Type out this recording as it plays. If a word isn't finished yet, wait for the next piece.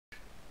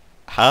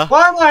Huh?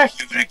 Why am I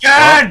human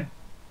again?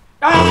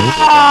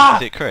 Ah!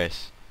 Is it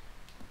Chris?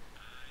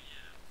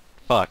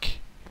 Fuck.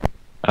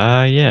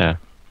 Yeah.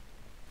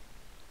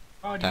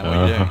 Oh, Damn, what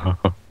are you doing?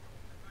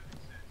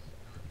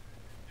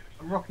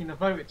 I'm rocking the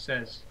vote, it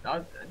says.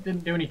 I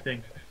didn't do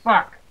anything.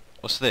 Fuck.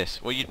 What's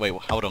this? What you? Wait,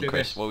 hold on, Do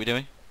Chris. this. What are we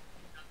doing?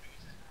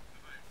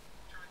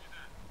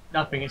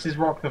 Nothing, it says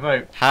rock the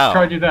vote. How?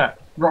 Try to do that.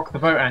 Rock the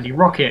vote, Andy.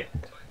 Rock it.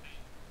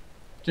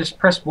 Just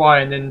press Y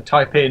and then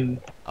type in...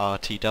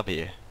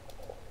 RTW.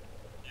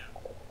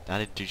 That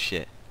didn't do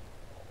shit.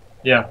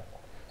 Yeah.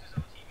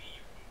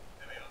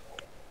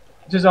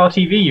 This is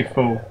RTV, you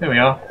fool. There we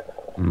are.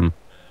 Mm.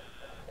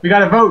 We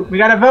gotta vote! We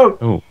gotta vote!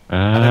 Oh,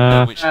 I don't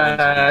know which ones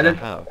we let's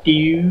have.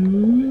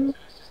 do...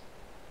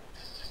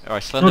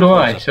 Alright, Slender. So do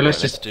I, Falls so up.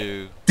 let's Let's just-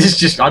 do. This is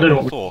just... I don't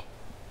know what... 4.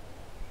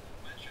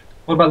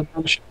 What about the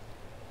mansion?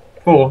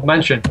 4,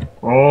 mansion.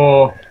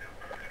 Oh.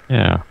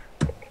 yeah.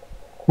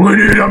 We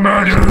need a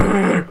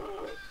medic!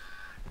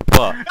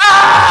 What?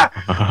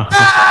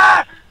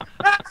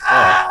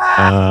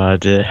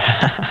 Dear.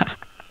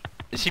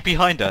 Is he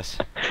behind us?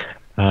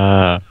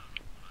 No,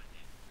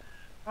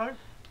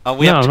 Oh,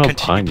 we have I'm to not continue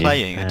behind you.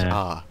 playing.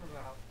 Yeah.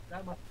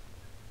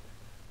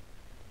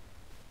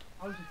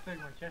 I was just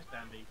clearing my chest,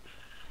 Andy.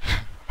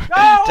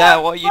 Dad,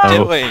 what are you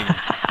Oh. doing?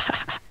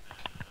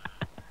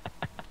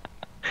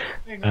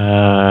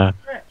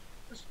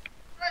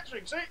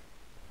 Stretching, see?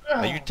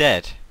 Are you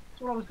dead?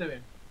 That's what I was doing.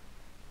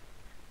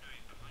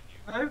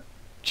 No?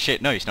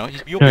 Shit, no, he's not.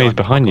 You're no, he's behind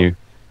behind me. you.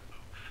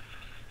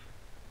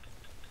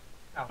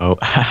 Oh.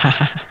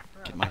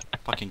 Get my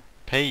fucking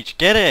page.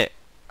 Get it!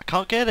 I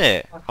can't get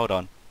it. Hold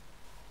on.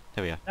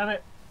 There we are. Damn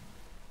it.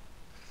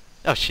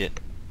 Oh shit.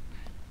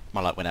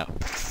 My light went out.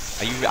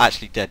 Are you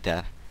actually dead,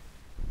 Dad?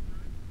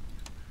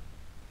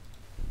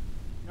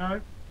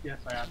 No? Yes,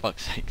 I am.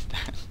 Fuck's sake,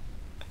 Dad.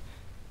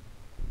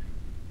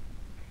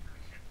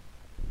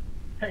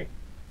 Hey,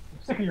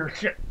 I'm sick of your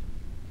shit.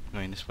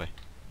 Going this way.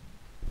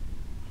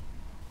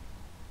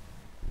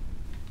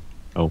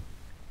 Oh.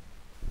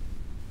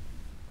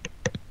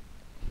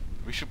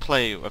 We should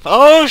play with.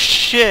 Oh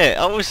shit!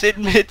 I was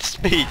in mid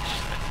speech.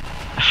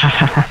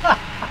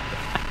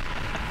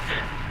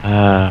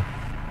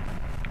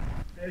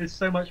 It is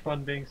so much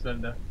fun being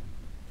Slender.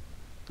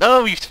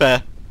 No, he's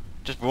fair.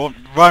 Just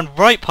run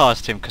right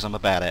past him because I'm a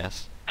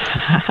badass.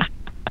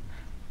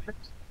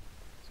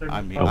 So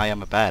I much fun.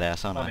 am a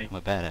badass, aren't I? Funny. I'm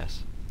a badass.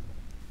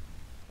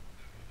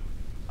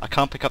 I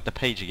can't pick up the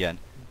page again.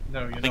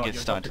 No, you're I think not. it's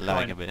You're starting to not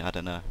lag a declining. bit. I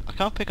don't know. I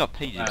can't pick up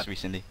pages Bad.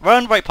 recently.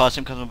 Run right past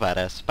him because I'm a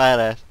badass.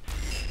 Badass.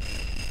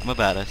 I'm a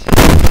badass.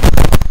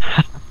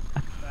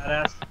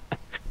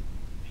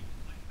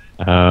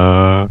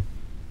 Badass.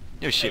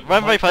 Yo shit, Hey,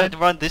 run Mike, right past,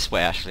 run this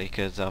way actually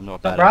because I'm not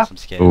a What's up, badass. bruh? I'm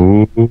scared.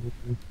 Ooh.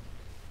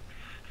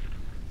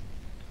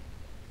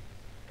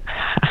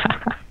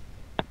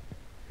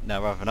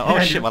 No, rather not. Oh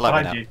Yeah, shit, my just light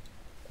went behind out. you.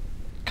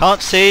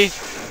 Can't see.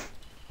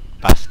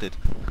 Bastard.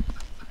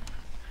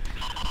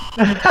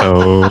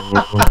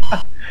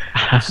 Oh.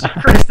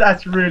 Chris,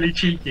 that's really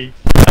cheeky.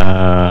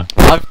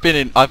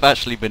 I've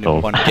actually been in Oh.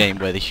 one game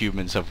where the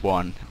humans have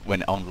won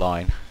when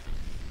online,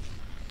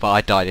 but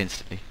I died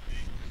instantly.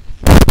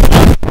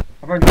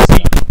 I've only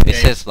seen It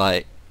says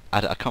like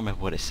I can't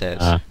remember what it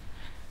says.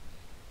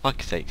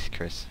 Fuck's sakes,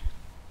 Chris.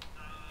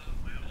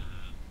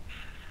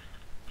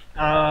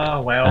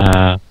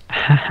 Well.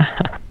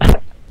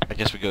 I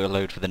guess we go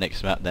load for the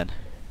next map then.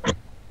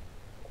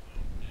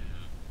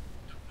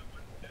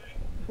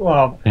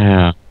 Well,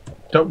 Yeah.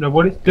 don't know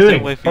what it's there a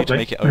doing. way for you to probably.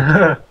 make it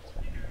open?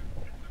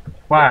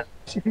 Wow.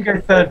 So if you go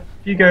third,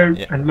 if you go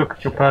Yeah. and look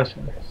at your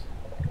person.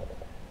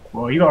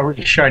 Well, you got a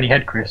really shiny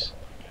head, Chris.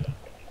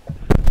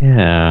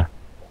 Yeah.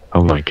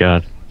 Oh my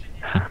god.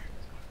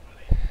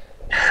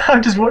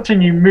 I'm just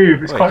watching you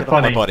move. It's Wait, quite get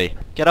funny. off my body.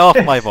 Get off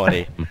my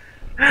body.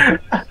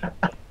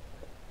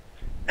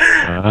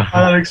 Oh,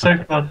 that looks so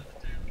fun.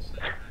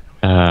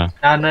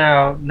 And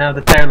now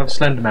the tale of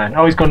Slenderman.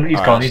 Oh, he's gone. He's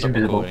Alright, gone. I'll He's stop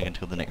invisible. recording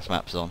until the next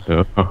map's on.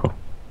 Oh.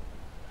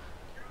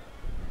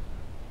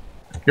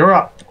 You're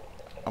up.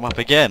 I'm up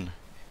again.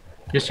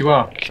 Yes, you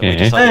are. So we Okay.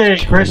 decided Hey,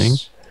 to-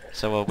 Chris.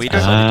 So we Let's go.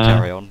 decided to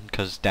carry on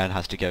because Dan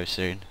has to go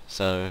soon.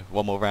 So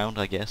one more round,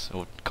 I guess,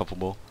 or a couple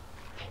more.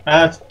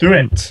 Let's do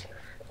it.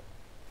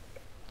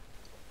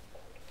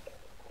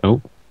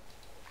 Oh.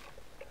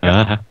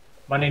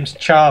 My name's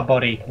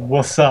Charbody.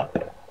 What's up?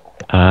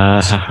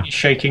 He's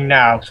shaking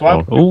now, so Oh,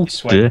 I'll oh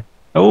this way. dear.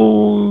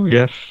 Oh,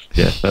 yes.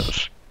 Yes,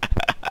 that's...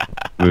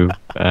 Woo.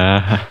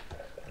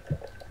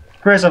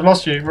 Chris, I've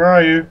lost you. Where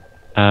are you?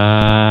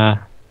 I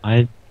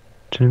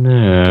don't Go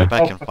know.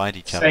 back Oh, and for find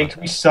each other. Sakes,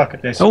 we suck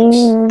at this.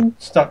 Oh.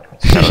 Stuck.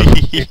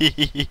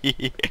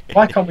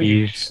 Why can't we?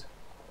 He's...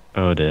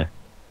 Oh dear.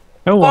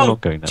 Oh, I'm not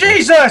going that way.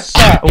 Jesus!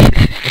 Oh,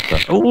 what's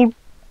that? Oh.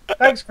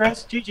 Thanks,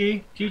 Chris.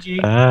 GG.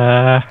 GG.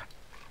 I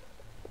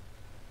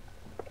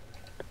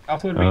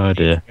thought Oh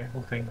dear.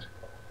 All things.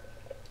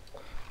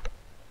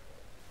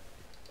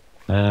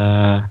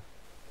 Let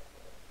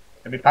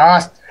me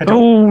past.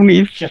 Oh,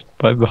 he's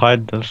right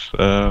behind us.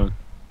 Oh,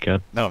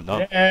 God. No, I'm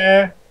not.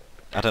 Yeah.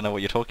 I don't know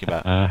what you're talking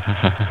about.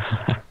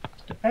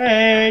 Let's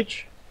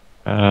Page!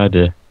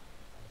 Dear.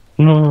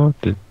 No,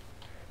 dear.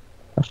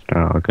 That's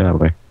no, I'll go that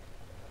way.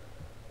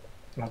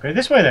 I'll go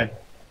this way then.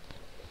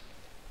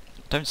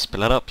 Don't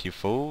split up, you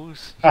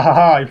fools. Ha ha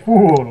ha, you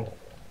fool!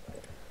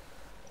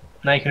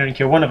 Now you can only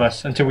kill one of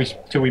us until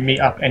we meet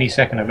up any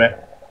second of it.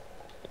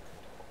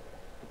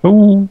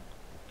 Oh,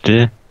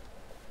 dear.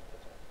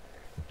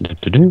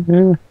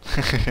 Du-du-du.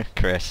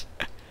 Chris.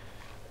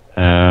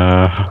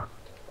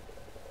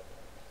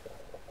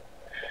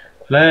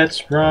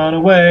 Let's run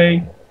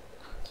away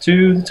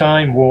to the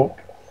time warp.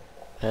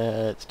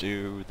 Let's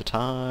do the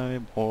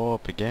time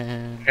warp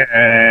again.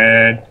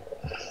 And...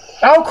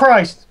 Oh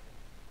Christ!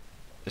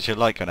 Is your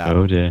light gone out?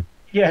 Oh dear.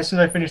 Yeah, as soon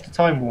as I finish the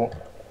time warp.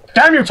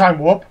 Damn you, time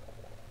warp!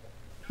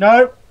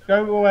 No!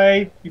 Go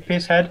away, you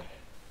piss head.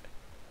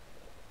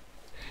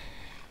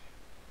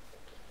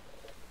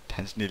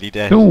 Ten's nearly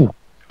dead. Oh,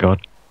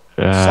 God.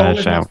 Soul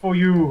is Shout. not for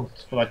you,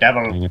 it's for the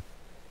devil. Yeah.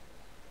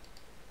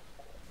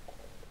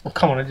 Oh,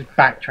 come on, I just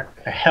backtrack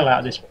the hell out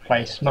of this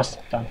place. Must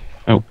have done.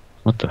 Oh,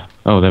 what the?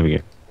 Oh, there we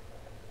go.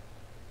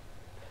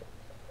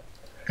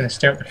 Gonna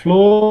stare at the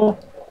floor.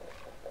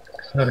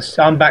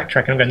 I'm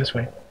backtracking, I'm going this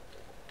way.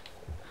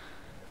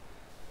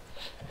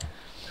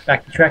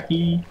 Backy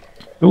tracky.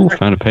 Oh,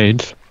 found a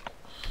page.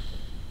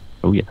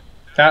 Oh, yeah.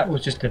 That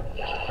was just a...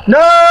 No!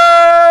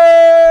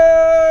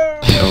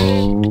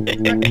 Oh.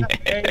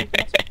 Okay,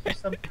 there's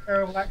some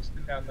terrible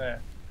accident down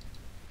there.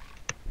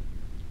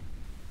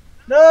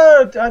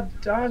 No!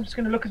 I'm just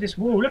going to look at this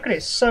wall. Look at it,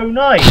 it's so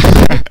nice.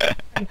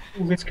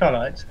 All this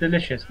colour, it's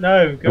delicious.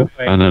 No, go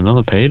away. And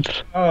another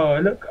page. Oh,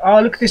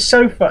 look at this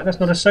sofa. That's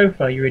not a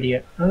sofa, you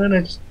idiot. I'm going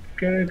to just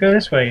go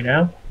this way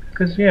now.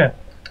 Because, yeah.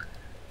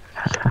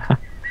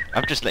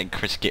 I'm just letting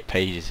Chris get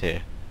pages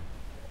here.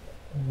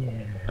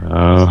 Yeah.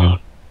 Oh.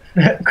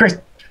 Chris,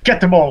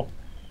 get them all.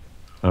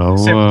 Oh.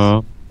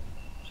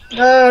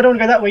 No, I don't want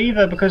to go that way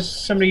either because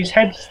somebody's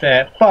head's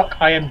there. Fuck,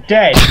 I am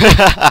dead.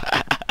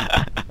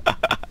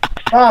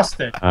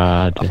 Bastard.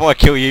 I thought I'd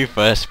kill you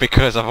first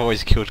because I've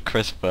always killed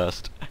Chris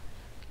first.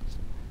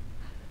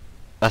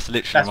 That's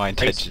literally That's my racist.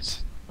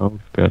 intentions. Oh,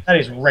 God. That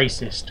is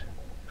racist.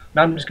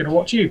 Now I'm just going to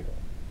watch you.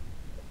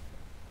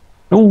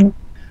 Oh.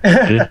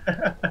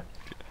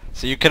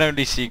 So you can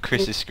only see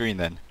Chris's screen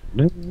then?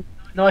 No.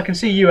 No, I can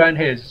see you and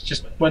his. It's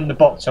just when the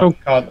bots are Oh,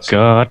 can't.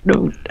 God.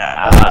 No.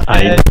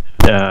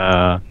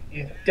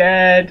 He's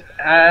dead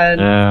and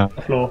on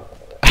the floor.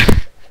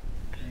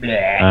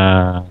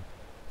 Bleh.